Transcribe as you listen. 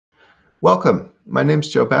Welcome. My name is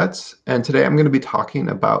Joe Betz, and today I'm going to be talking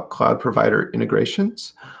about cloud provider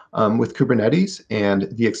integrations with Kubernetes and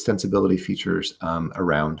the extensibility features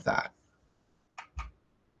around that.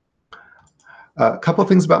 A couple of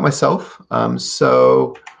things about myself.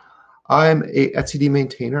 So I'm a etcd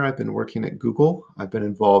maintainer. I've been working at Google. I've been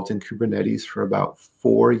involved in Kubernetes for about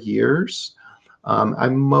 4 years.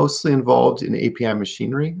 I'm mostly involved in API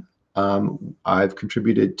machinery. I've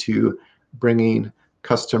contributed to bringing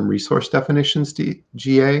custom resource definitions to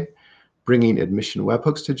GA, bringing admission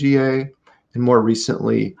webhooks to GA, and more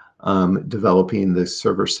recently, developing the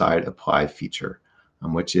server-side apply feature,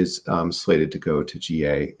 which is slated to go to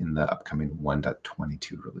GA in the upcoming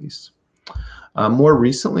 1.22 release. More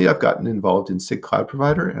recently, I've gotten involved in SIG Cloud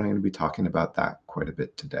Provider, and I'm going to be talking about that quite a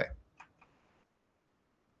bit today.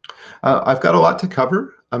 I've got a lot to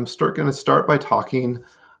cover. I'm going to start by talking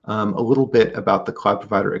a little bit about the Cloud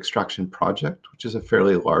Provider Extraction Project, which is a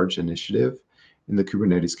fairly large initiative in the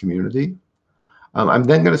Kubernetes community. I'm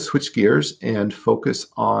then going to switch gears and focus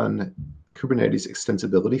on Kubernetes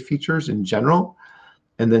extensibility features in general,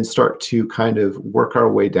 and then start to kind of work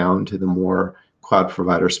our way down to the more cloud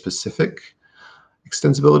provider specific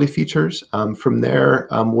extensibility features. From there,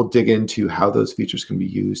 we'll dig into how those features can be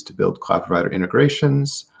used to build cloud provider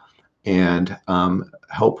integrations and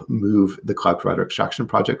help move the Cloud Provider Extraction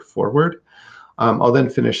project forward. I'll then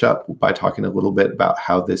finish up by talking a little bit about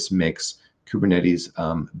how this makes Kubernetes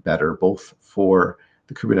better, both for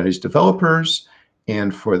the Kubernetes developers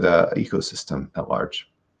and for the ecosystem at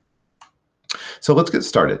large. So let's get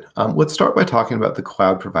started. Let's start by talking about the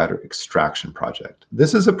Cloud Provider Extraction project.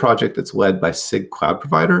 This is a project that's led by SIG Cloud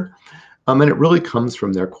Provider, and it really comes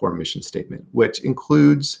from their core mission statement, which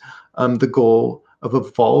includes the goal of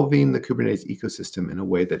evolving the Kubernetes ecosystem in a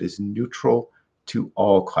way that is neutral to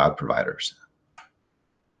all cloud providers.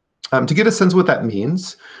 To get a sense of what that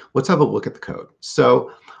means, let's have a look at the code.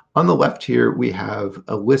 So on the left here, we have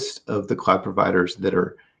a list of the cloud providers that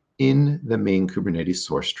are in the main Kubernetes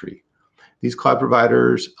source tree. These cloud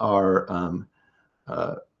providers are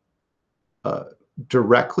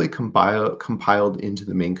directly compiled into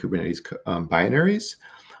the main Kubernetes binaries,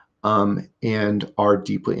 and are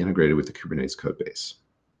deeply integrated with the Kubernetes codebase.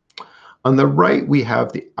 On the right, we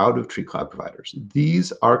have the out-of-tree cloud providers.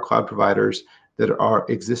 These are cloud providers that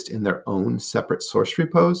exist in their own separate source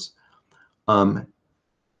repos, are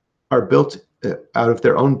built out of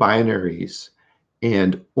their own binaries,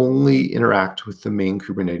 and only interact with the main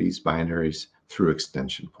Kubernetes binaries through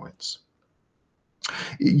extension points.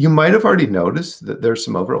 You might have already noticed that there's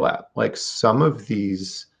some overlap. Like some of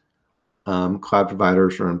these cloud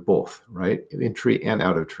providers are in both, right? In tree and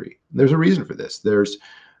out of tree. There's a reason for this. There's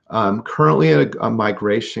currently a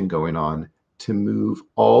migration going on to move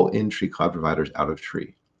all in-tree cloud providers out of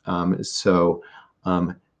tree.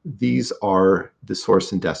 These are the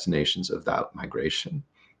source and destinations of that migration.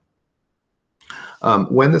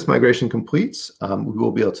 When this migration completes, we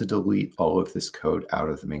will be able to delete all of this code out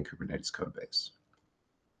of the main Kubernetes codebase.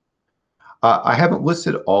 I haven't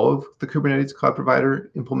listed all of the Kubernetes cloud provider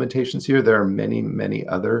implementations here. There are many, many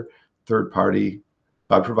other third-party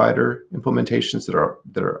cloud provider implementations that are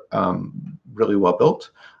really well built.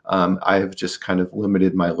 I have just kind of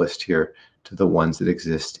limited my list here to the ones that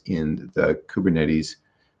exist in the Kubernetes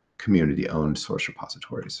community-owned source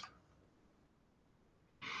repositories.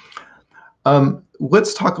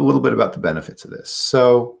 Let's talk a little bit about the benefits of this.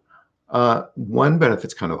 So one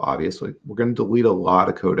benefit's kind of obvious. We're going to delete a lot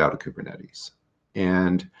of code out of Kubernetes,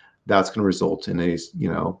 and that's going to result in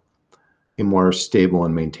a more stable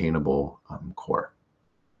and maintainable core.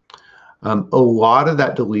 A lot of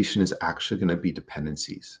that deletion is actually going to be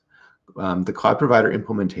dependencies. The cloud provider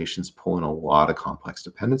implementations pull in a lot of complex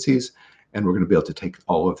dependencies, and we're going to be able to take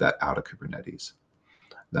all of that out of Kubernetes.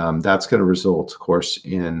 That's going to result, of course,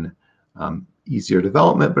 in easier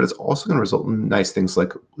development, but it's also going to result in nice things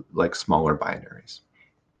like smaller binaries.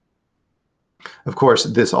 Of course,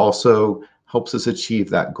 this also helps us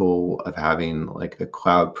achieve that goal of having like a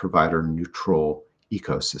cloud provider neutral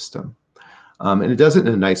ecosystem. And it does it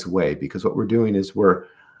in a nice way, because what we're doing is we're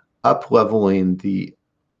up-leveling the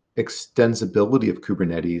extensibility of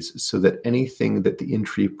Kubernetes so that anything that the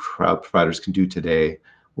in-tree cloud providers can do today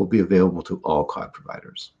will be available to all cloud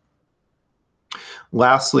providers.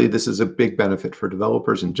 Lastly, this is a big benefit for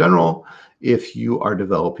developers in general. If you are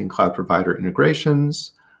developing cloud provider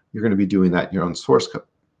integrations, you're going to be doing that in your own source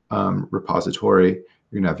repository.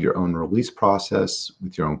 You're going to have your own release process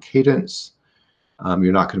with your own cadence.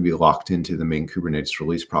 You're not going to be locked into the main Kubernetes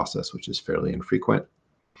release process, which is fairly infrequent.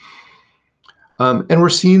 And we're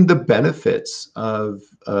seeing the benefits of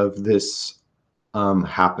this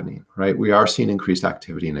happening, right? We are seeing increased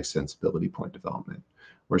activity in extensibility point development.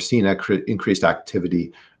 We're seeing increased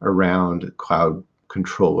activity around cloud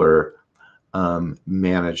controller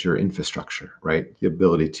manager infrastructure, right? The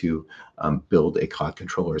ability to build a cloud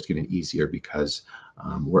controller is getting easier because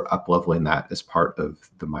we're up-leveling that as part of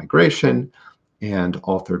the migration, and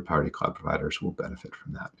all third-party cloud providers will benefit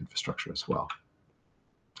from that infrastructure as well.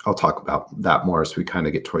 I'll talk about that more as we kind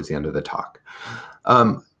of get towards the end of the talk.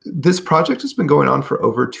 This project has been going on for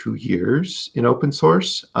over 2 years in open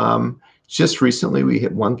source. Just recently, we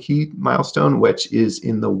hit one key milestone, which is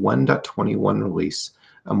in the 1.21 release.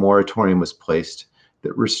 A moratorium was placed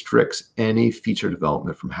that restricts any feature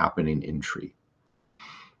development from happening in tree.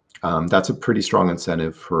 That's a pretty strong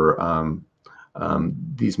incentive for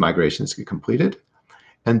these migrations to get completed.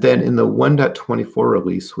 And then in the 1.24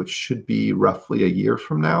 release, which should be roughly a year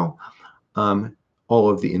from now, all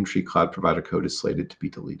of the in-tree cloud provider code is slated to be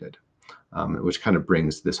deleted, which kind of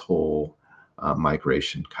brings this whole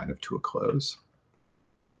migration kind of to a close.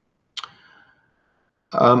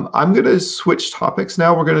 I'm going to switch topics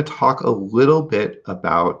now. We're going to talk a little bit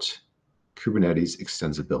about Kubernetes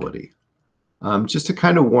extensibility. Just to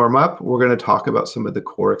kind of warm up, we're going to talk about some of the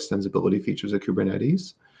core extensibility features of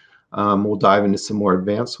Kubernetes. We'll dive into some more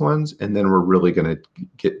advanced ones, and then we're really going to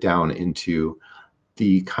get down into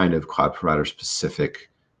the kind of cloud provider specific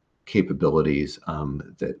capabilities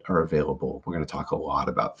that are available. We're going to talk a lot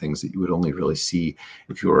about things that you would only really see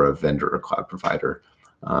if you were a vendor or cloud provider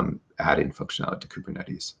adding functionality to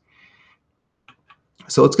Kubernetes.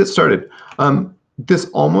 So let's get started. This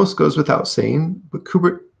almost goes without saying, but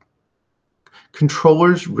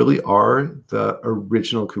controllers really are the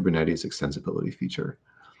original Kubernetes extensibility feature.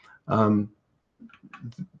 The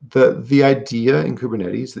idea in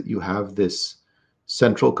Kubernetes that you have this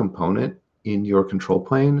central component in your control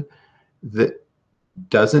plane that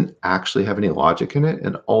doesn't actually have any logic in it,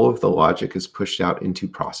 and all of the logic is pushed out into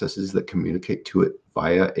processes that communicate to it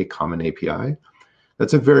via a common API.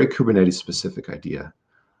 That's a very Kubernetes specific idea.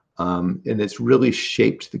 And it's really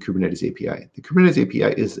shaped the Kubernetes API. The Kubernetes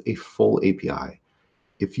API is a full API.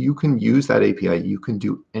 If you can use that API, you can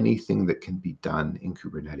do anything that can be done in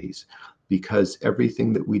Kubernetes, because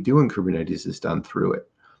everything that we do in Kubernetes is done through it,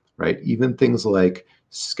 right? Even things like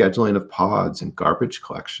scheduling of pods and garbage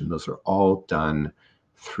collection, those are all done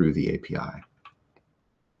through the API.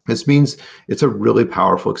 This means it's a really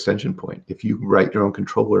powerful extension point. If you write your own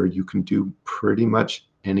controller, you can do pretty much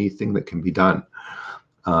anything that can be done.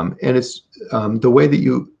 And it's the way that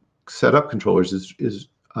you set up controllers is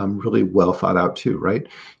really well thought out too, right?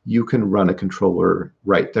 You can run a controller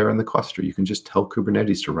right there in the cluster. You can just tell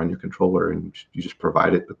Kubernetes to run your controller, and you just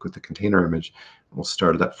provide it with the container image, and we'll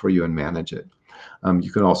start it up for you and manage it.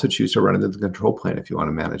 You can also choose to run it in the control plane if you want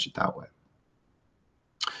to manage it that way.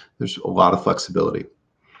 There's a lot of flexibility.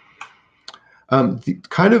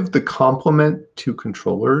 The complement to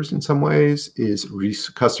controllers in some ways is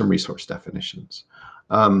custom resource definitions.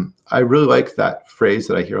 I really like that phrase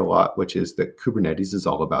that I hear a lot, which is that Kubernetes is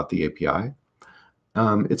all about the API.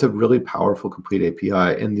 It's a really powerful, complete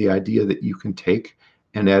API, and the idea that you can take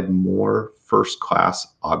and add more first-class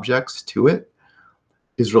objects to it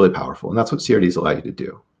is really powerful, and that's what CRDs allow you to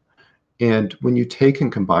do. And when you take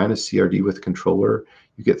and combine a CRD with a controller,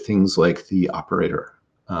 you get things like the operator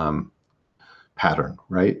pattern,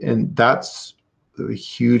 right? And that's a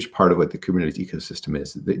huge part of what the Kubernetes ecosystem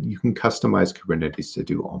is, that you can customize Kubernetes to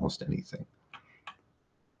do almost anything.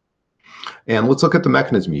 And let's look at the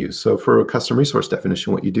mechanism you use. So for a custom resource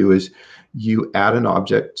definition, what you do is you add an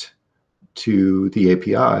object to the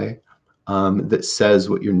API that says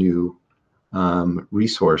what your new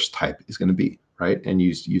resource type is going to be, right? And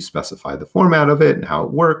you specify the format of it and how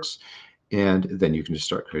it works, and then you can just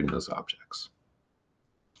start creating those objects.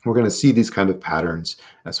 We're going to see these kind of patterns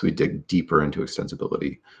as we dig deeper into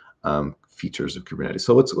extensibility features of Kubernetes.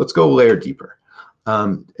 So let's go a layer deeper.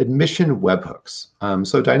 Admission webhooks.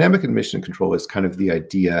 So dynamic admission control is kind of the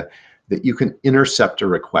idea that you can intercept a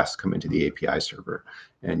request come into the API server,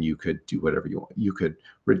 and you could do whatever you want. You could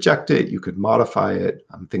reject it, you could modify it,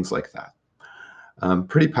 things like that.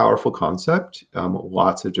 Pretty powerful concept,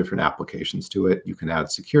 lots of different applications to it. You can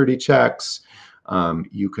add security checks.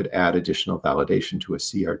 You could add additional validation to a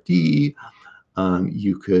CRD.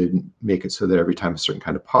 You could make it so that every time a certain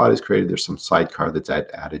kind of pod is created, there's some sidecar that's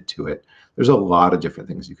added to it. There's a lot of different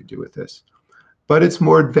things you could do with this. But it's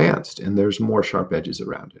more advanced, and there's more sharp edges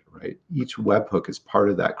around it, right? Each webhook is part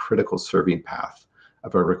of that critical serving path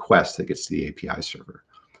of a request that gets to the API server.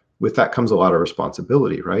 With that comes a lot of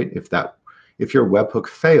responsibility, right? If your webhook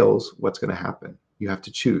fails, what's going to happen? You have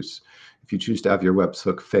to choose. If you choose to have your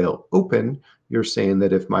webhook fail open, you're saying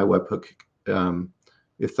that if my webhook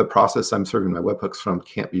if the process I'm serving my webhooks from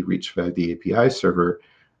can't be reached by the API server,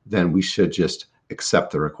 then we should just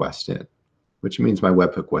accept the request in, which means my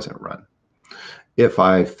webhook wasn't run. If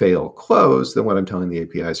I fail close, then what I'm telling the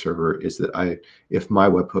API server is that if my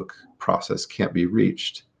webhook process can't be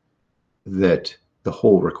reached, that the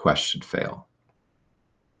whole request should fail.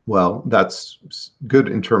 Well, that's good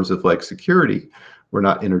in terms of like security. We're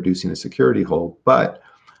not introducing a security hole, but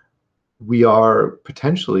we are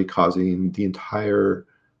potentially causing the entire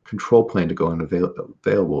control plane to go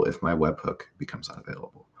unavailable if my webhook becomes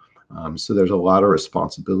unavailable. So there's a lot of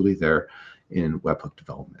responsibility there in webhook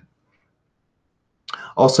development.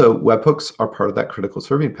 Also, webhooks are part of that critical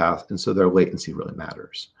serving path, and so their latency really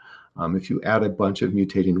matters. If you add a bunch of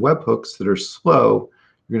mutating webhooks that are slow,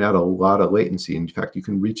 you're going to add a lot of latency. In fact, you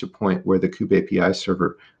can reach a point where the Kube API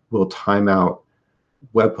server will time out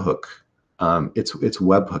webhook, its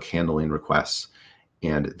webhook handling requests,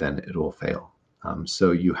 and then it will fail.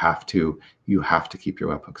 So you have to keep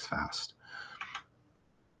your webhooks fast.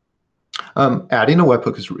 Adding a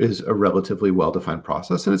webhook is a relatively well-defined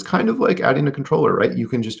process, and it's kind of like adding a controller, right? You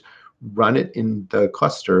can just run it in the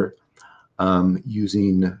cluster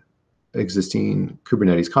using existing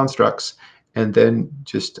Kubernetes constructs, and then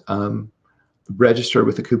just register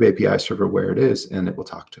with the Kube API server where it is, and it will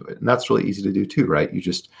talk to it. And that's really easy to do too, right? You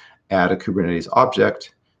just add a Kubernetes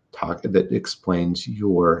object that explains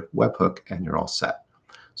your webhook, and you're all set.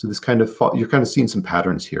 So this you're kind of seeing some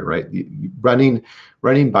patterns here, right? Running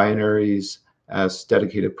binaries as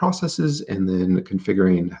dedicated processes, and then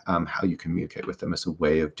configuring how you communicate with them as a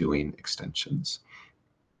way of doing extensions.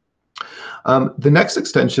 The next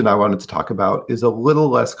extension I wanted to talk about is a little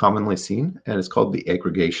less commonly seen, and it's called the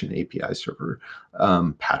aggregation API server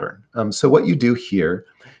pattern. So what you do here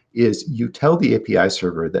is you tell the API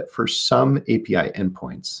server that for some API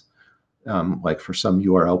endpoints, like for some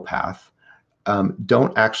URL path,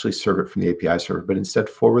 don't actually serve it from the API server, but instead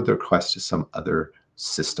forward the request to some other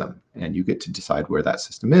system. And you get to decide where that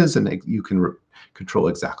system is, and you can control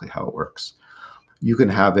exactly how it works. You can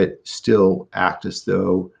have it still act as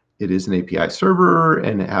though it is an API server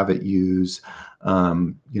and have it use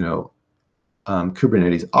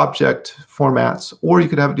Kubernetes object formats, or you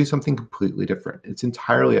could have it do something completely different. It's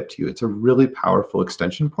entirely up to you. It's a really powerful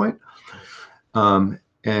extension point, and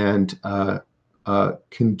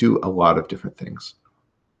can do a lot of different things.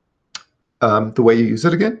 The way you use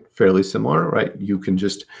it, again, fairly similar, right? You can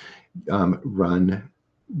just run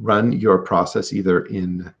your process either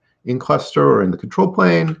in cluster or in the control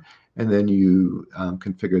plane, and then you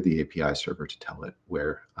configure the API server to tell it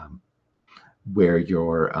where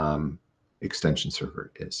your extension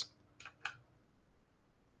server is.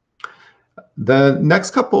 The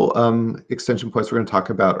next couple extension points we're going to talk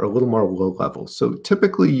about are a little more low level. So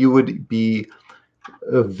typically you would be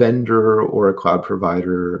a vendor or a cloud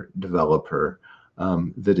provider developer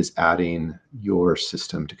that is adding your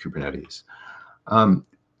system to Kubernetes.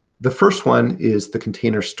 The first one is the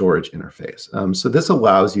container storage interface. So this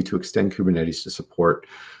allows you to extend Kubernetes to support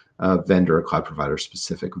vendor or cloud provider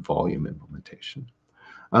specific volume implementation.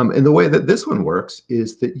 And the way that this one works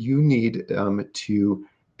is that you need to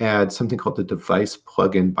add something called the device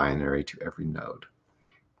plugin binary to every node.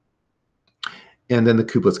 And then the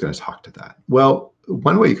kubelet's going to talk to that. Well,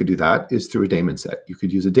 one way you could do that is through a daemon set. You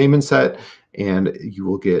could use a daemon set, and you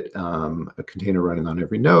will get a container running on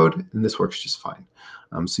every node, and this works just fine.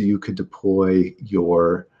 So you could deploy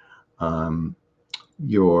your volume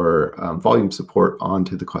support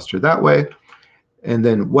onto the cluster that way. And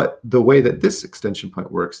then the way that this extension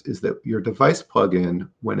point works is that your device plugin,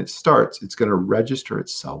 when it starts, it's going to register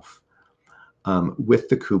itself with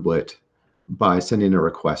the kubelet by sending a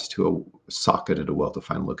request to a socket at a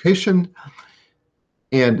well-defined location.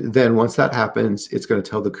 And then once that happens, it's going to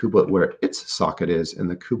tell the kubelet where its socket is,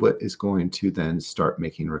 and the kubelet is going to then start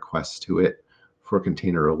making requests to it for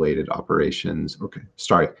container-related operations,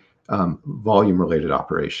 volume-related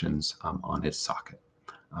operations on its socket.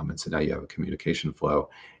 And so now you have a communication flow,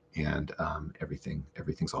 and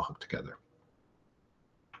everything's all hooked together.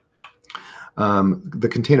 The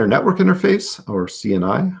container network interface, or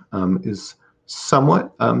CNI, is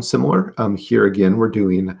somewhat similar. Here again,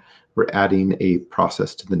 we're adding a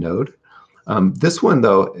process to the node. This one,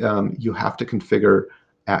 though, you have to configure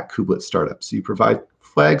at kubelet startup. So you provide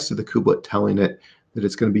flags to the kubelet telling it that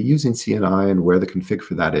it's going to be using CNI and where the config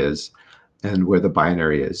for that is and where the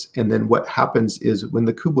binary is. And then what happens is when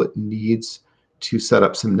the kubelet needs to set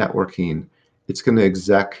up some networking, it's going to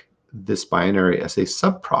exec this binary as a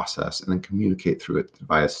sub-process and then communicate through it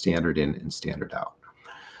via standard in and standard out.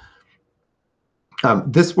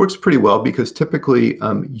 This works pretty well because typically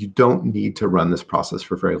you don't need to run this process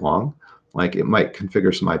for very long. Like it might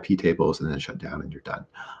configure some IP tables and then shut down and you're done.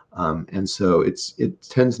 And so it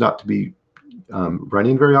tends not to be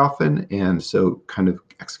running very often, and so kind of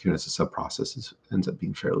executing as a sub-process ends up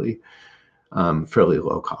being fairly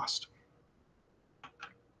low cost.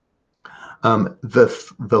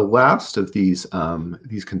 The last of these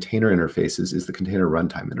container interfaces is the container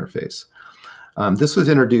runtime interface. This was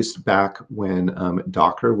introduced back when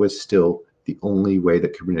Docker was still the only way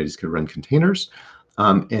that Kubernetes could run containers,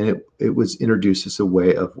 and it was introduced as a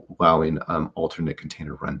way of allowing alternate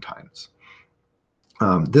container runtimes.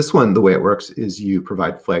 This one, the way it works is you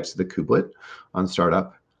provide flags to the kubelet on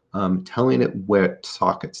startup, telling it what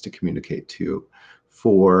sockets to communicate to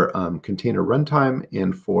for container runtime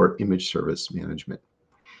and for image service management.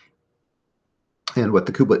 And what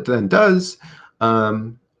the kubelet then does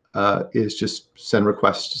is just send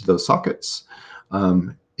requests to those sockets.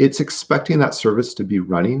 It's expecting that service to be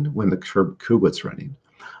running when the kubelet's running.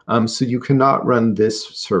 So you cannot run this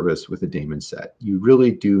service with a daemon set. You really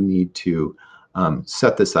do need to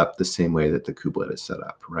set this up the same way that the kubelet is set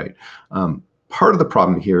up, right? Part of the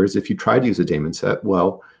problem here is if you try to use a daemon set,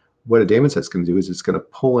 well, what a daemon set's going to do is it's going to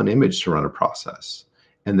pull an image to run a process,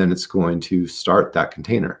 and then it's going to start that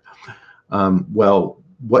container. Well,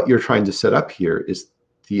 what you're trying to set up here is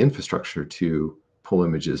the infrastructure to pull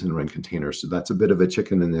images and run containers. So that's a bit of a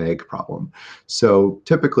chicken and an egg problem. So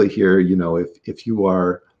typically here, you know, if you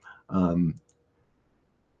are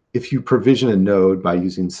if you provision a node by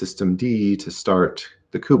using systemd to start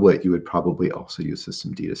the kubelet, you would probably also use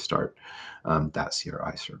systemd to start that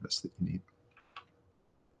CRI service that you need.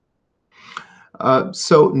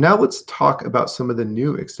 So now let's talk about some of the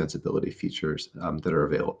new extensibility features that are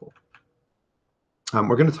available.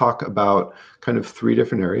 We're going to talk about kind of three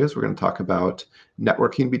different areas. We're going to talk about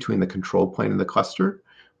networking between the control plane and the cluster.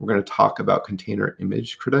 We're going to talk about container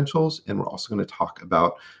image credentials, and we're also going to talk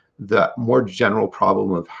about the more general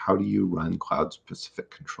problem of how do you run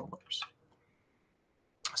cloud-specific controllers.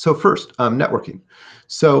 So first, networking.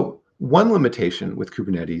 So one limitation with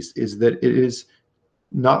Kubernetes is that it is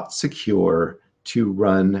not secure to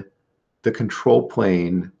run the control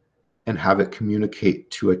plane and have it communicate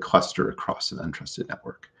to a cluster across an untrusted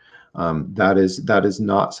network. That is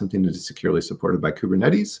not something that is securely supported by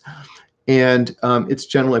Kubernetes, and it's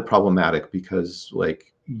generally problematic because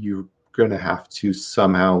like you're going to have to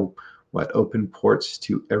somehow open ports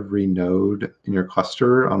to every node in your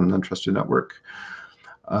cluster on an untrusted network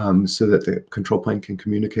so that the control plane can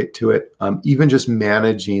communicate to it. Even just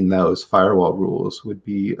managing those firewall rules would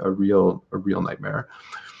be a real nightmare.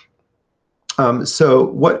 So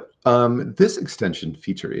what this extension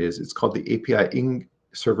feature is, it's called the API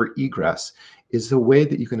server egress, is a way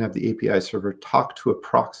that you can have the API server talk to a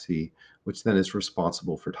proxy, which then is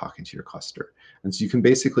responsible for talking to your cluster. And so you can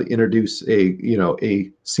basically introduce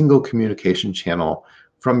a single communication channel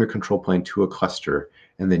from your control plane to a cluster,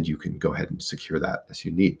 and then you can go ahead and secure that as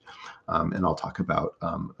you need. And I'll talk about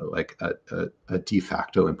like a de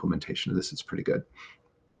facto implementation of this. It's pretty good.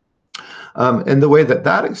 And the way that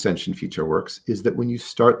that extension feature works is that when you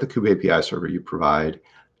start the Kube API server, you provide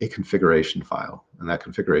a configuration file. And that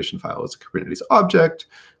configuration file is a Kubernetes object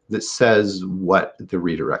that says what the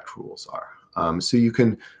redirect rules are. So you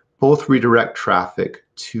can both redirect traffic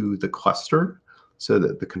to the cluster so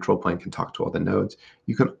that the control plane can talk to all the nodes.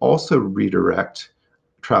 You can also redirect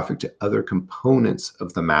traffic to other components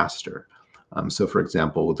of the master. So for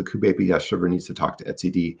example, the Kube API server needs to talk to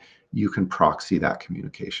etcd. You can proxy that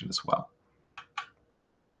communication as well.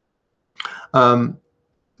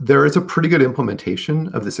 There is a pretty good implementation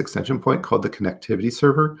of this extension point called the Konnectivity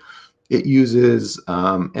server. It uses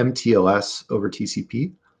MTLS over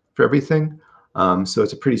TCP for everything. So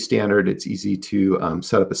it's a pretty standard. It's easy to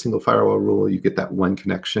set up a single firewall rule. You get that one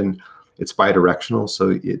connection. It's bidirectional,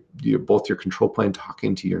 so you're both your control plane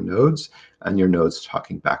talking to your nodes and your nodes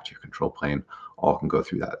talking back to your control plane. All can go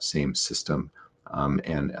through that same system,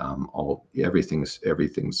 and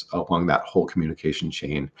everything's along that whole communication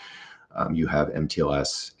chain. You have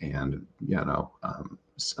MTLS and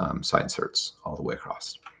side inserts all the way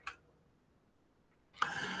across.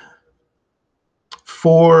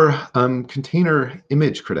 For container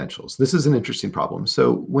image credentials, this is an interesting problem.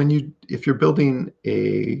 So if you're building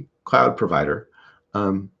a cloud provider,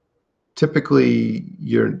 typically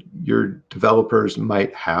your developers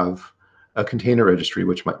might have a container registry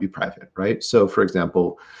which might be private, right? So for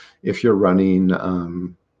example, if you're running,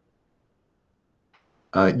 you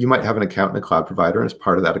might have an account in a cloud provider, and as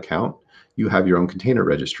part of that account, you have your own container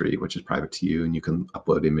registry, which is private to you, and you can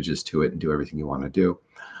upload images to it and do everything you want to do.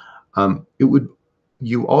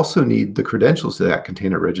 You also need the credentials to that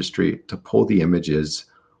container registry to pull the images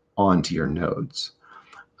onto your nodes.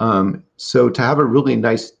 So to have a really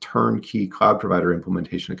nice turnkey cloud provider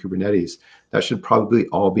implementation of Kubernetes, that should probably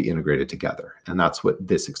all be integrated together. And that's what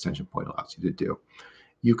this extension point allows you to do.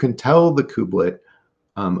 You can tell the kubelet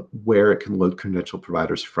where it can load credential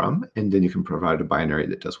providers from, and then you can provide a binary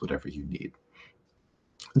that does whatever you need.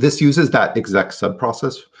 This uses that exec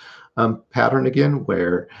subprocess pattern again,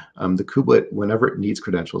 where the kubelet, whenever it needs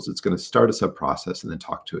credentials, it's going to start a subprocess and then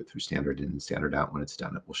talk to it through standard in and standard out. When it's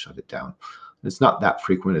done, it will shut it down. And it's not that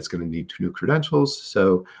frequent. It's going to need 2 new credentials,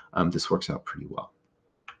 so this works out pretty well.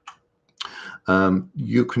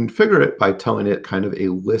 You configure it by telling it kind of a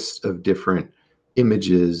list of different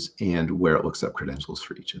images and where it looks up credentials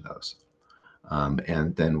for each of those.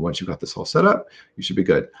 And then once you've got this all set up, you should be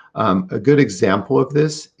good. A good example of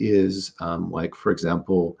this is like, for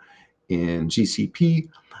example, in GCP,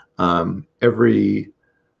 every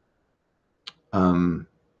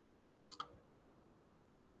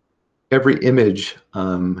image,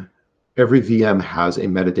 every VM has a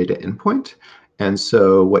metadata endpoint. And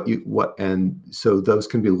so so those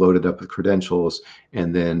can be loaded up with credentials,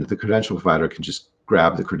 and then the credential provider can just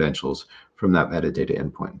grab the credentials from that metadata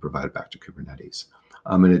endpoint and provide it back to Kubernetes.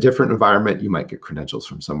 In a different environment, you might get credentials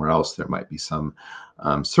from somewhere else. There might be some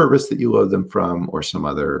service that you load them from, or some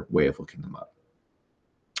other way of looking them up.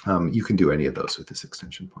 You can do any of those with this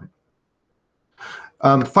extension point.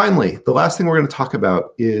 Finally, the last thing we're going to talk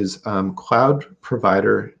about is cloud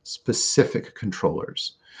provider specific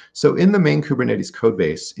controllers. So in the main Kubernetes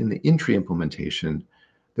codebase, in the entry implementation,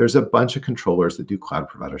 there's a bunch of controllers that do cloud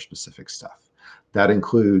provider specific stuff. That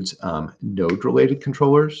includes node-related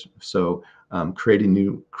controllers. So creating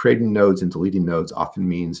nodes and deleting nodes often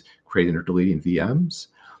means creating or deleting VMs.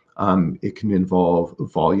 It can involve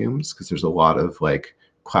volumes, because there's a lot of like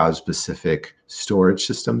cloud-specific storage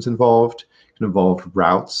systems involved. It can involve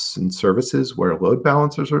routes and services where load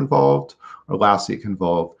balancers are involved. Or lastly, it can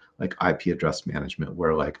involve like IP address management,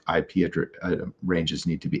 where like IP ranges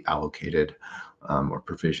need to be allocated or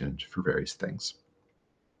provisioned for various things.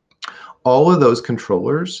 All of those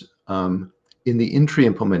controllers in the entry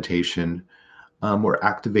implementation were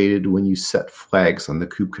activated when you set flags on the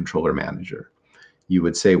kube controller manager. You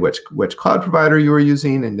would say which cloud provider you were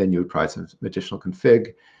using, and then you would provide some additional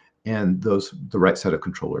config, and the right set of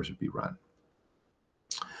controllers would be run.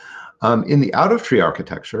 In the out-of-tree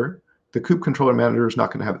architecture, the kube controller manager is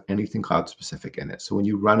not going to have anything cloud specific in it. So when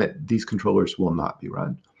you run it, these controllers will not be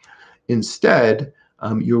run. Instead,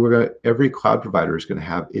 every cloud provider is going to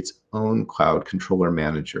have its own cloud controller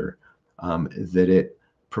manager that it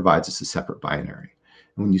provides as a separate binary.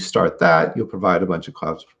 And when you start that, you'll provide a bunch of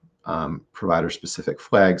cloud provider specific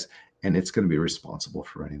flags, and it's going to be responsible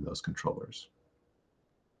for running those controllers.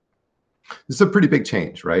 This is a pretty big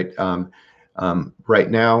change, right? Right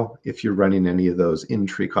now, if you're running any of those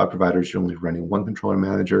in-tree cloud providers, you're only running one controller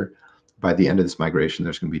manager. By the end of this migration,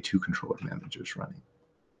 there's going to be 2 controller managers running.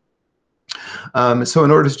 So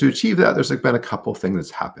in order to achieve that, there's been a couple things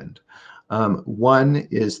that's happened. One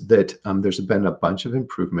is that there's been a bunch of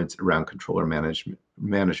improvements around controller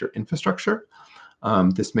manager infrastructure.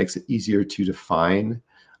 This makes it easier to define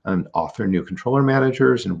and author new controller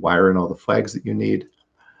managers and wire in all the flags that you need.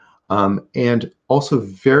 And also,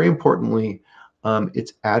 very importantly,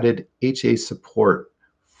 it's added HA support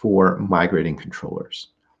for migrating controllers.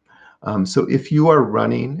 So if you are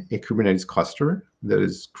running a Kubernetes cluster that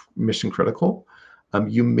is mission critical,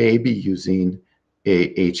 you may be using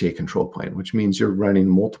a HA control plane, which means you're running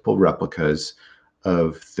multiple replicas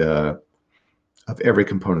of every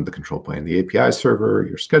component of the control plane: the API server,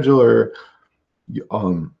 your scheduler,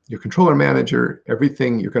 your controller manager,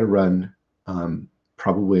 everything you're going to run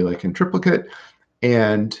probably like in triplicate.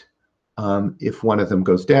 And if one of them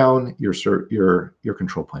goes down, your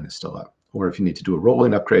control plane is still up. Or if you need to do a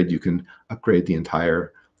rolling upgrade, you can upgrade the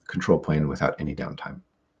entire control plane without any downtime.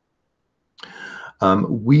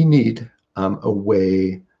 We need a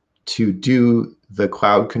way to do the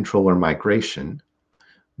cloud controller migration,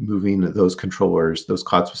 moving those controllers, those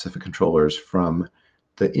cloud-specific controllers, from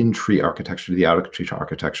the in-tree architecture to the out-of-tree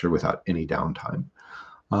architecture without any downtime.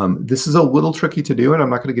 This is a little tricky to do, and I'm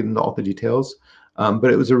not going to get into all the details, but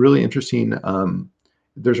it was a really interesting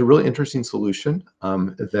there's a really interesting solution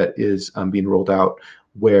that is being rolled out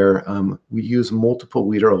where we use multiple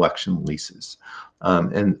leader election leases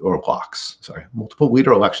or locks, multiple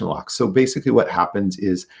leader election locks. So basically what happens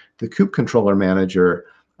is the kube controller manager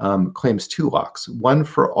claims 2 locks, one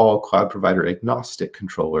for all cloud provider agnostic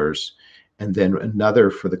controllers, and then another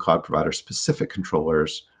for the cloud provider specific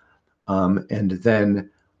controllers. And then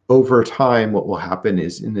over time, what will happen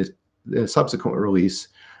is in the subsequent release,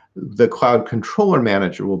 the cloud controller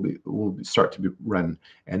manager will start to be run,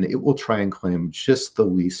 and it will try and claim just the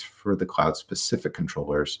lease for the cloud specific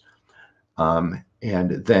controllers. And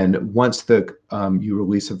then once you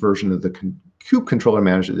release a version of the Kube controller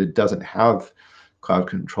manager that doesn't have cloud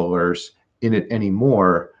controllers in it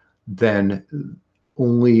anymore, then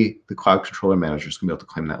only the cloud controller managers can be able to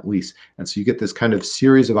claim that lease. And so you get this kind of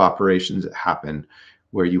series of operations that happen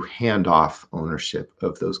where you hand off ownership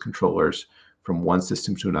of those controllers from one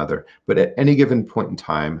system to another. But at any given point in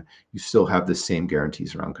time, you still have the same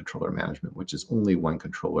guarantees around controller management, which is only one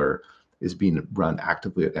controller is being run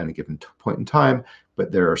actively at any given point in time,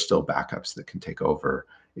 but there are still backups that can take over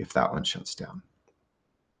if that one shuts down.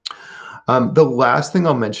 The last thing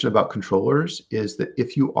I'll mention about controllers is that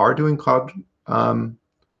if you are doing cloud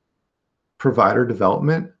provider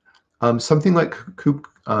development, something like Kube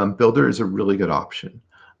Builder is a really good option.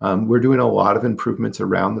 We're doing a lot of improvements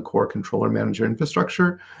around the core controller manager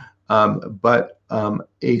infrastructure, but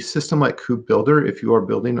a system like Kube Builder, if you are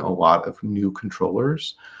building a lot of new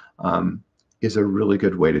controllers, is a really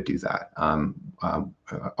good way to do that.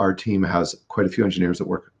 Our team has quite a few engineers that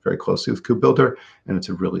work very closely with Kube Builder, and it's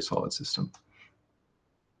a really solid system.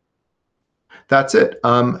 That's it.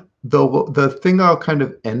 The thing I'll kind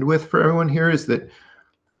of end with for everyone here is that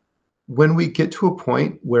when we get to a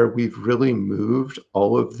point where we've really moved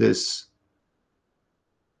all of this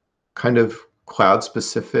kind of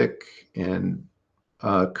cloud-specific and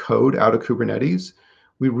code out of Kubernetes,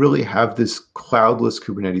 we really have this cloudless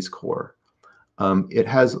Kubernetes core. It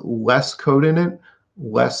has less code in it,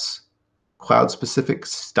 less cloud-specific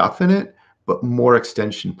stuff in it, but more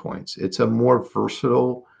extension points. It's a more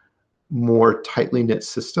versatile, more tightly knit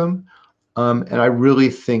system. And I really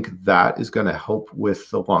think that is going to help with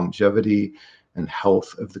the longevity and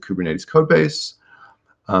health of the Kubernetes code base.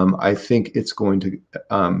 I think it's going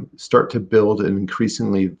to start to build an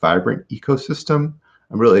increasingly vibrant ecosystem.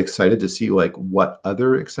 I'm really excited to see like what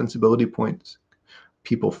other extensibility points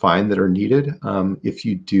people find that are needed. If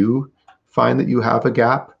you do find that you have a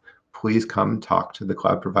gap, please come talk to the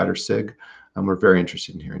Cloud Provider SIG. We're very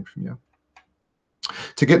interested in hearing from you.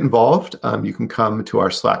 To get involved, you can come to our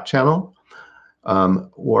Slack channel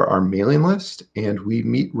or our mailing list, and we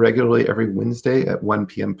meet regularly every Wednesday at 1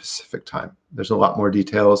 p.m. Pacific time. There's a lot more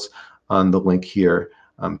details on the link here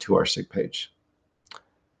to our SIG page.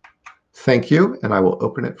 Thank you, and I will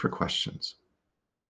open it for questions.